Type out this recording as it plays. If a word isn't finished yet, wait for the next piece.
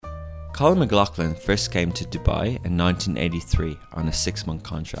Colin McLaughlin first came to Dubai in 1983 on a 6-month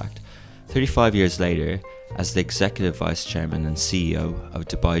contract. 35 years later, as the Executive Vice Chairman and CEO of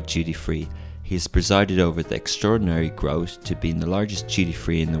Dubai Duty Free, he has presided over the extraordinary growth to being the largest duty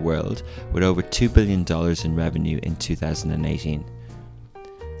free in the world with over $2 billion in revenue in 2018.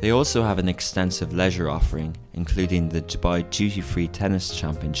 They also have an extensive leisure offering, including the Dubai Duty Free Tennis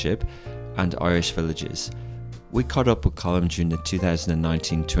Championship and Irish Villages. We caught up with Colin during the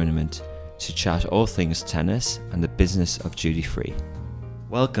 2019 tournament to chat all things tennis and the business of duty free.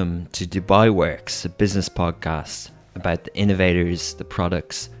 Welcome to Dubai Works, a business podcast about the innovators, the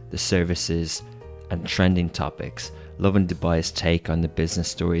products, the services, and trending topics, Lovin Dubai's take on the business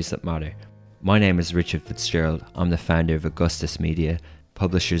stories that matter. My name is Richard Fitzgerald. I'm the founder of Augustus Media,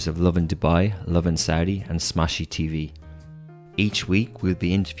 publishers of Lovin Dubai, Lovin Saudi, and Smashy TV. Each week, we'll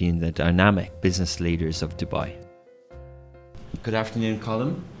be interviewing the dynamic business leaders of Dubai. Good afternoon,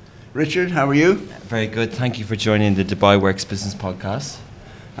 Colin. Richard, how are you? Very good. Thank you for joining the Dubai Works Business Podcast.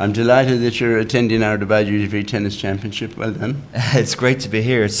 I'm delighted that you're attending our Dubai Duty Free Tennis Championship. Well done. It's great to be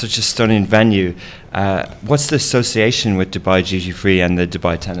here. It's such a stunning venue. What's the association with Dubai Duty Free and the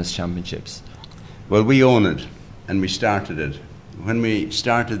Dubai Tennis Championships? Well, we own it and we started it. When we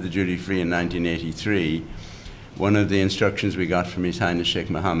started the Duty Free in 1983, one of the instructions we got from His Highness Sheikh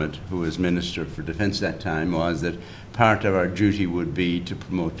Mohammed, who was Minister for Defence that time, was that part of our duty would be to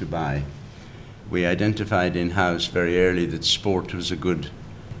promote Dubai. We identified in-house very early that sport was a good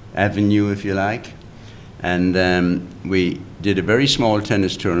avenue, if you like, and we did a very small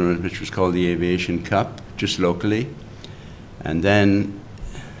tennis tournament which was called the Aviation Cup, just locally. And then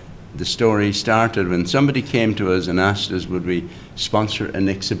the story started when somebody came to us and asked us would we sponsor an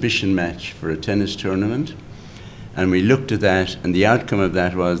exhibition match for a tennis tournament. And we looked at that, and the outcome of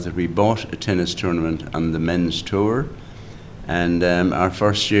that was that we bought a tennis tournament on the men's tour, and our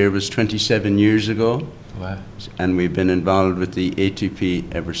first year was 27 years ago. Wow. And we've been involved with the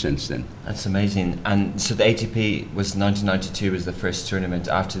ATP ever since then. That's amazing. And so the ATP was 1992 was the first tournament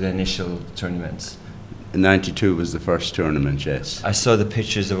after the initial tournaments. 92 was the first tournament, yes. I saw the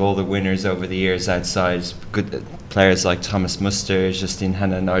pictures of all the winners over the years outside. Good players like Thomas Muster, Justine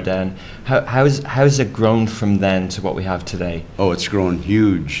Henin-Ardenne. How's it grown from then to what we have today? Oh, it's grown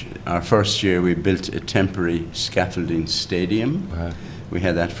huge. Our first year we built a temporary scaffolding stadium. Wow. We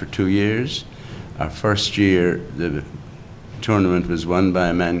had that for 2 years. Our first year the tournament was won by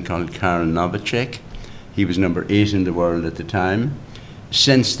a man called Karel Novacek. He was number 8 in the world at the time.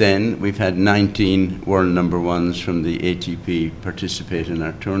 Since then, we've had 19 world number ones from the ATP participate in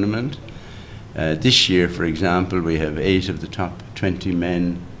our tournament. This year, for example, we have 8 of the top 20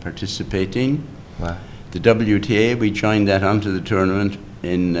 men participating. Wow. The WTA, we joined that onto the tournament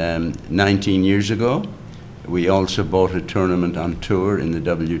in 19 years ago. We also bought a tournament on tour in the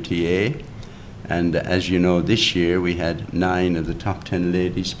WTA. And as you know, this year we had 9 of the top 10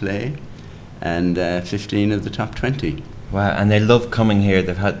 ladies play and 15 of the top 20. Wow, and they love coming here.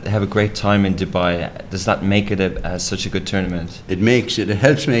 They have a great time in Dubai. Does that make it such a good tournament? It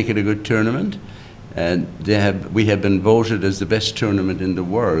helps make it a good tournament. And we have been voted as the best tournament in the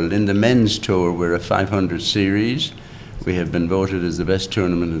world. In the men's tour, we're a 500 series. We have been voted as the best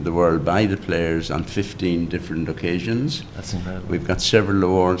tournament in the world by the players on 15 different occasions. That's incredible. We've got several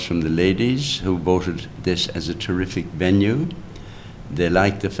awards from the ladies who voted this as a terrific venue. They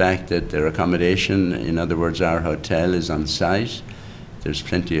like the fact that their accommodation, in other words, our hotel, is on site. There's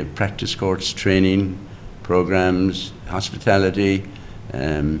plenty of practice courts, training programs, hospitality,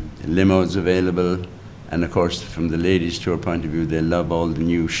 limos available. And of course, from the ladies' tour point of view, they love all the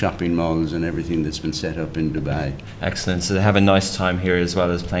new shopping malls and everything that's been set up in Dubai. Excellent. So they have a nice time here as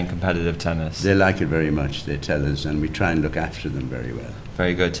well as playing competitive tennis. They like it very much, they tell us, and we try and look after them very well.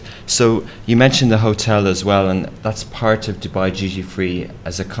 Very good. So you mentioned the hotel as well, and that's part of Dubai Duty Free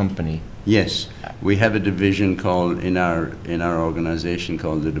as a company. Yes, we have a division called in our organisation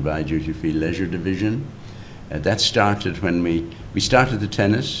called the Dubai Duty Free Leisure Division. That started when we started the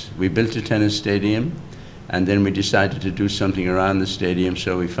tennis. We built a tennis stadium, and then we decided to do something around the stadium,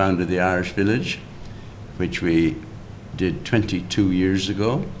 so we founded the Irish Village, which we did 22 years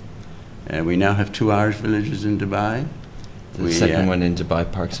ago. We now have 2 Irish villages in Dubai. The second one in Dubai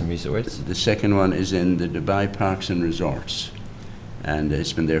Parks and Resorts? The second one is in the Dubai Parks and Resorts, and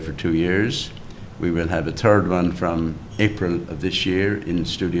it's been there for 2 years. We will have a third one from April of this year in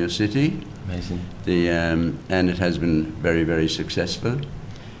Studio City. Amazing. And it has been very, very successful.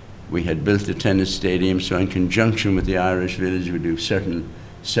 We had built a tennis stadium, so in conjunction with the Irish Village, we do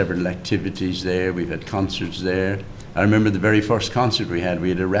several activities there. We've had concerts there. I remember the very first concert we had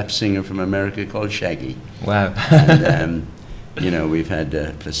a rap singer from America called Shaggy. Wow. And We've had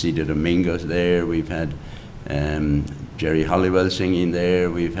Placido Domingo there, we've had Jerry Halliwell singing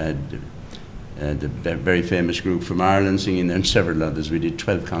there, we've had the very famous group from Ireland singing there, and several others. We did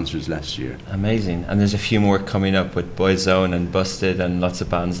 12 concerts last year. Amazing. And there's a few more coming up with Boyzone and Busted and lots of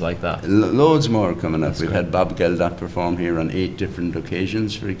bands like that. Loads more coming up. That's We've great. had Bob Geldof perform here on 8 different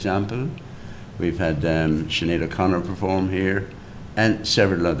occasions, for example. We've had Sinead O'Connor perform here, and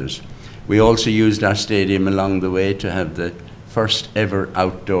several others. We also used our stadium along the way to have the first ever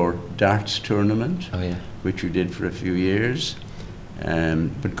outdoor darts tournament, Oh, yeah. which we did for a few years.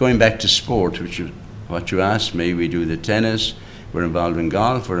 But going back to sport, which is what you asked me, we do the tennis, we're involved in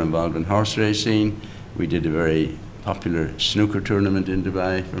golf, we're involved in horse racing. We did a very popular snooker tournament in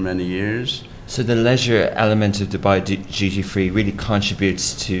Dubai for many years. So the leisure element of Dubai Duty Free really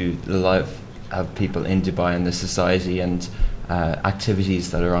contributes to the life of people in Dubai and the society and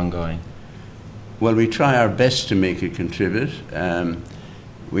activities that are ongoing. Well, we try our best to make it contribute.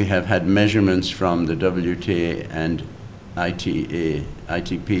 We have had measurements from the WTA and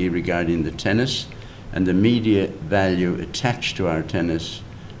ITP regarding the tennis, and the media value attached to our tennis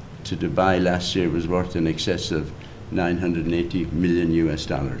to Dubai last year was worth in excess of $980 million US.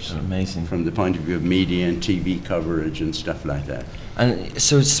 Amazing. From the point of view of media and TV coverage and stuff like that. And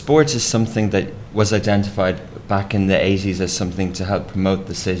so sport is something that was identified back in the 80s as something to help promote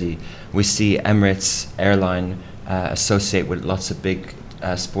the city. We see Emirates airline associate with lots of big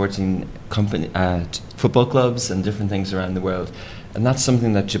sporting football clubs and different things around the world. And that's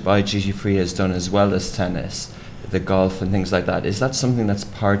something that Dubai Duty Free has done as well as tennis, the golf and things like that. Is that something that's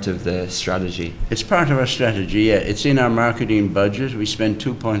part of the strategy? It's part of our strategy, yeah. It's in our marketing budget. We spend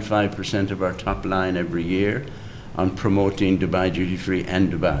 2.5% of our top line every year on promoting Dubai Duty Free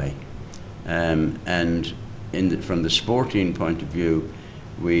and Dubai. And from the sporting point of view,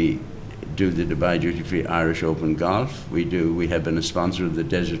 we do the Dubai Duty Free Irish Open Golf. We have been a sponsor of the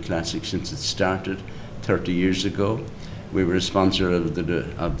Desert Classic since it started 30 years ago. We were a sponsor of the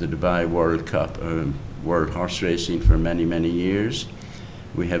Dubai World Cup, World Horse Racing for many, many years.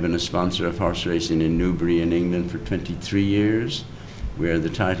 We have been a sponsor of horse racing in Newbury in England for 23 years. We are the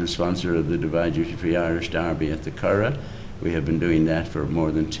title sponsor of the Dubai Duty Free Irish Derby at the Curragh. We have been doing that for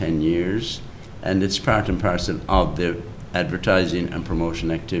more than 10 years. And it's part and parcel of the advertising and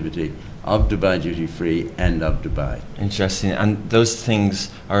promotion activity of Dubai Duty Free and of Dubai. Interesting. And those things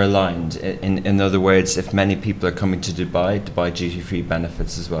are aligned. In other words, if many people are coming to Dubai, Dubai Duty Free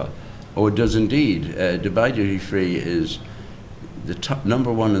benefits as well. Oh, it does indeed. Dubai Duty Free is the top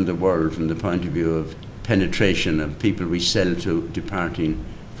number one in the world from the point of view of penetration of people we sell to departing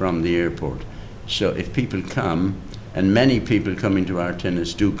from the airport. So if people come, and many people coming to our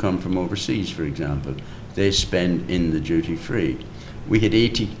tennis do come from overseas, for example, they spend in the duty free. We had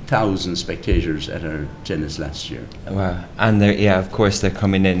 80,000 spectators at our tennis last year. Wow. And of course they're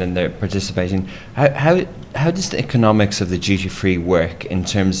coming in and they're participating. How does the economics of the duty free work in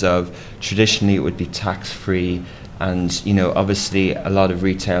terms of traditionally it would be tax free, and obviously a lot of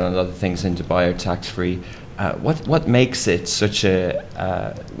retail and a lot of things in Dubai are tax free. What makes it such a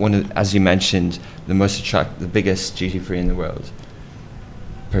one of, as you mentioned, the biggest duty free in the world?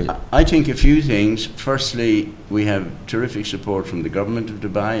 I think a few things. Firstly, we have terrific support from the government of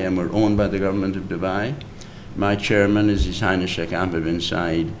Dubai, and we're owned by the government of Dubai. My chairman is His Highness Sheikh Ahmed bin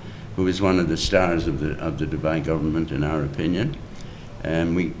Saeed, who is one of the stars of the Dubai government, in our opinion.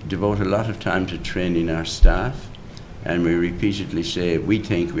 We devote a lot of time to training our staff, and we repeatedly say we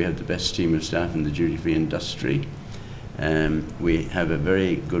think we have the best team of staff in the duty-free industry. We have a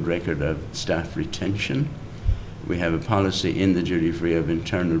very good record of staff retention. We have a policy in the duty-free of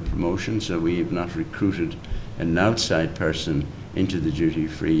internal promotion, so we have not recruited an outside person into the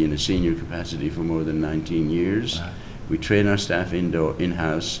duty-free in a senior capacity for more than 19 years. Wow. We train our staff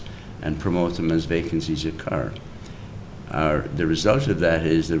in-house and promote them as vacancies occur. The result of that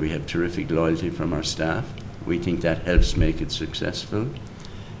is that we have terrific loyalty from our staff. We think that helps make it successful.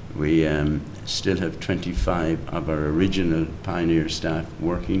 We still have 25 of our original pioneer staff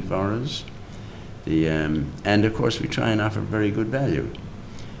working for us. And of course we try and offer very good value.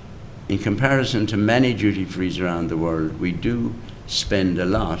 In comparison to many duty-frees around the world, we do spend a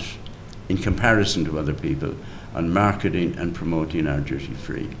lot, in comparison to other people, on marketing and promoting our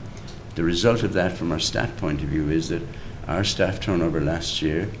duty-free. The result of that from our staff point of view is that our staff turnover last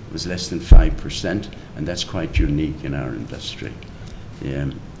year was less than 5%, and that's quite unique in our industry.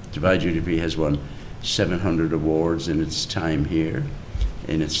 Dubai Duty Free has won 700 awards in its time here,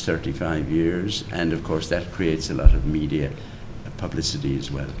 in its 35 years, and of course that creates a lot of media publicity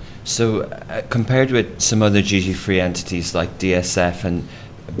as well. So compared with some other duty-free entities like DSF and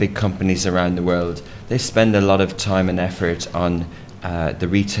big companies around the world, they spend a lot of time and effort on the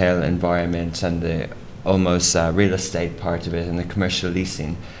retail environment and the almost real estate part of it and the commercial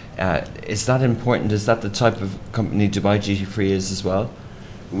leasing. Is that important? Is that the type of company Dubai Duty Free is as well?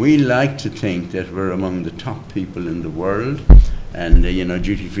 We like to think that we're among the top people in the world, and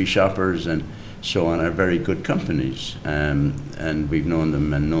duty free shoppers and so on are very good companies, and we've known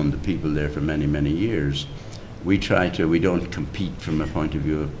them and known the people there for many, many years. We don't compete from a point of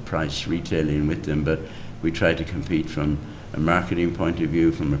view of price retailing with them, but we try to compete from a marketing point of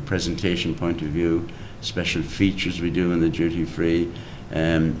view, from a presentation point of view, special features we do in the duty free,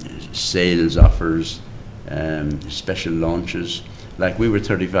 sales offers, special launches. Like we were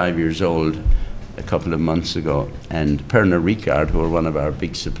 35 years old a couple of months ago, and Pernod Ricard, who are one of our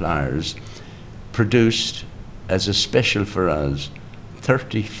big suppliers, produced as a special for us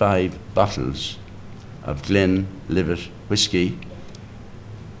 35 bottles of Glenlivet whiskey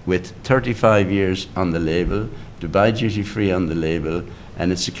with 35 years on the label, Dubai Duty Free on the label,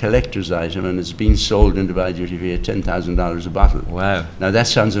 and it's a collector's item, and it's been sold in Dubai Duty Free at $10,000 a bottle. Wow. Now that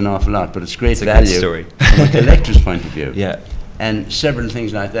sounds an awful lot, but it's great It's a value good story. from a collector's point of view. Yeah. And several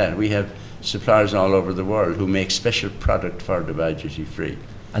things like that. We have suppliers all over the world who make special product for Dubai Duty Free.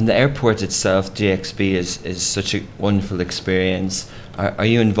 And the airport itself, DXB, is such a wonderful experience. Are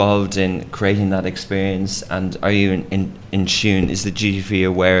you involved in creating that experience, and are you in tune? Is the duty free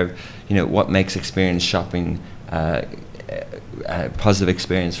aware of what makes experience shopping a positive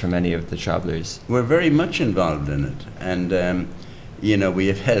experience for many of the travellers? We're very much involved in it, and we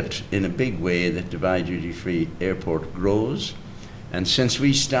have helped in a big way that Dubai Duty Free Airport grows. And since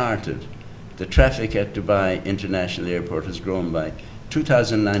we started, the traffic at Dubai International Airport has grown by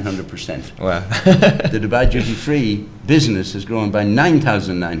 2,900%. Wow. The Dubai Duty Free business has grown by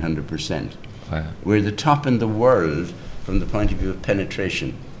 9,900%. Wow. We're the top in the world from the point of view of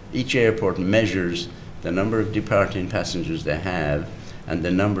penetration. Each airport measures the number of departing passengers they have and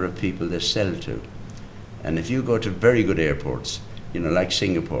the number of people they sell to. And if you go to very good airports, like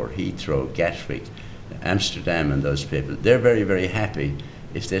Singapore, Heathrow, Gatwick, Amsterdam, and those people, they're very, very happy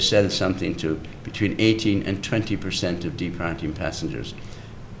if they sell something to between 18 and 20% of departing passengers.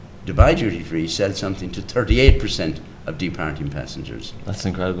 Dubai Duty Free sells something to 38% of departing passengers. That's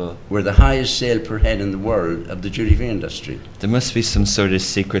incredible. We're the highest sale per head in the world of the duty free industry. There must be some sort of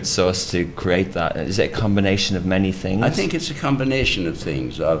secret sauce to create that. Is it a combination of many things? I think it's a combination of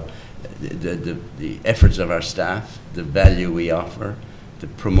things, of the efforts of our staff, the value we offer, the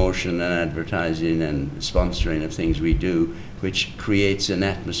promotion and advertising and sponsoring of things we do, which creates an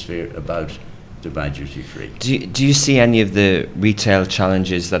atmosphere about Dubai Duty Free. Do you see any of the retail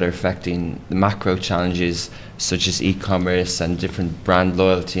challenges that are affecting the macro challenges, such as e-commerce and different brand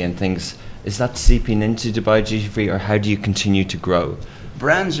loyalty and things? Is that seeping into Dubai Duty Free, or how do you continue to grow?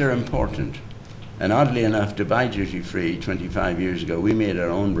 Brands are important. And oddly enough, Dubai Duty Free, 25 years ago, we made our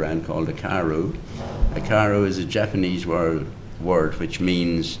own brand called Akaru. Akaru is a Japanese word which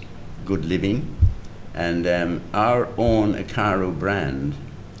means good living. And our own Akaru brand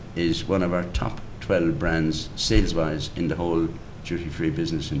is one of our top 12 brands sales-wise in the whole duty-free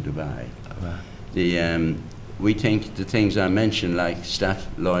business in Dubai. Wow. We think the things I mentioned, like staff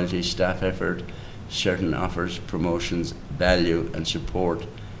loyalty, staff effort, certain offers, promotions, value and support,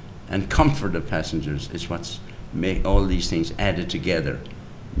 and comfort of passengers is what's make all these things added together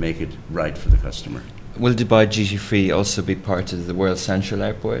make it right for the customer. Will Dubai Duty Free also be part of the World Central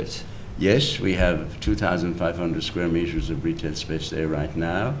Airport? Yes, we have 2,500 square meters of retail space there right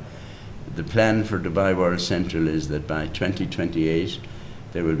now. The plan for Dubai World Central is that by 2028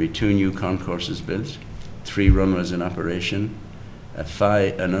 there will be 2 new concourses built, 3 runways in operation,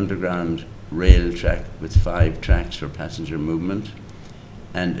 an underground rail track with 5 tracks for passenger movement,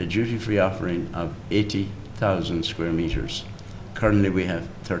 and a duty-free offering of 80,000 square meters. Currently we have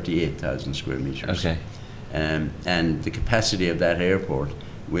 38,000 square meters. Okay. And the capacity of that airport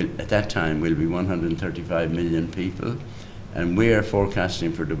at that time will be 135 million people, and we are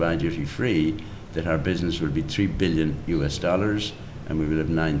forecasting for Dubai Duty Free that our business will be $3 billion, and we will have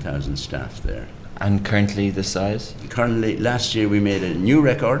 9,000 staff there. And currently the size? Currently, last year we made a new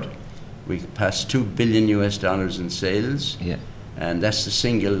record. We passed $2 billion in sales. Yeah. And that's the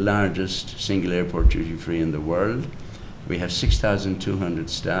single largest single airport duty free in the world. We have 6,200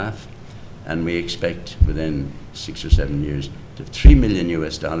 staff, and we expect within 6 or 7 years to have $3 million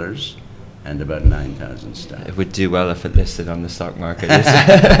and about 9,000 staff. It would do well if it listed on the stock market.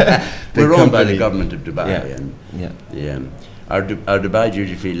 We're owned by the government of Dubai. Yeah. And our Dubai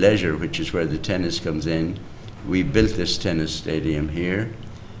Duty Free Leisure, which is where the tennis comes in, we built this tennis stadium here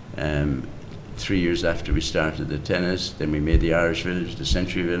 3 years after we started the tennis. Then we made the Irish Village, the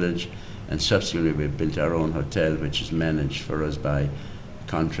Century Village, and subsequently we built our own hotel, which is managed for us on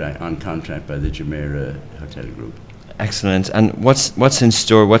contract by the Jumeirah Hotel Group. Excellent. And what's in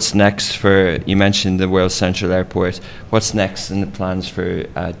store? What's next for? You mentioned the World Central Airport. What's next in the plans for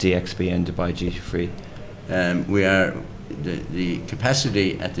DXB and Dubai Duty Free? The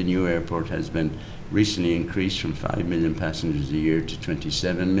capacity at the new airport has been recently increased from 5 million passengers a year to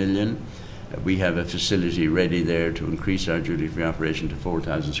 27 million. We have a facility ready there to increase our duty-free operation to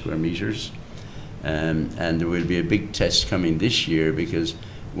 4,000 square meters. And there will be a big test coming this year because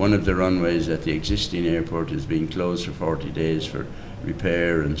one of the runways at the existing airport is being closed for 40 days for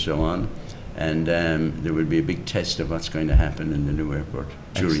repair and so on. And there will be a big test of what's going to happen in the new airport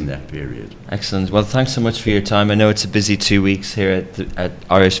during that period. Excellent. Well, thanks so much for your time. I know it's a busy 2 weeks here at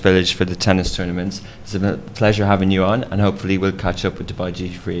Irish Village for the tennis tournaments. It's a pleasure having you on, and hopefully we'll catch up with Dubai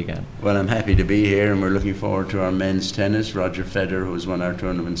Duty Free again. Well, I'm happy to be here, and we're looking forward to our men's tennis. Roger Federer, who's won our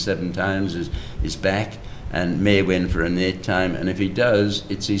tournament 7 times, is back and may win for an 8th time. And if he does,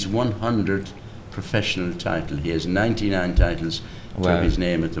 it's his 100th professional title. He has 99 titles to his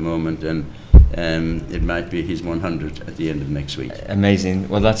name at the moment, and it might be his 100th at the end of next week. Amazing.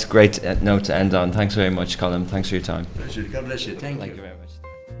 Well, that's a great note to end on. Thanks very much, Colin. Thanks for your time. Pleasure. God bless you. Thank you. Thank you very much.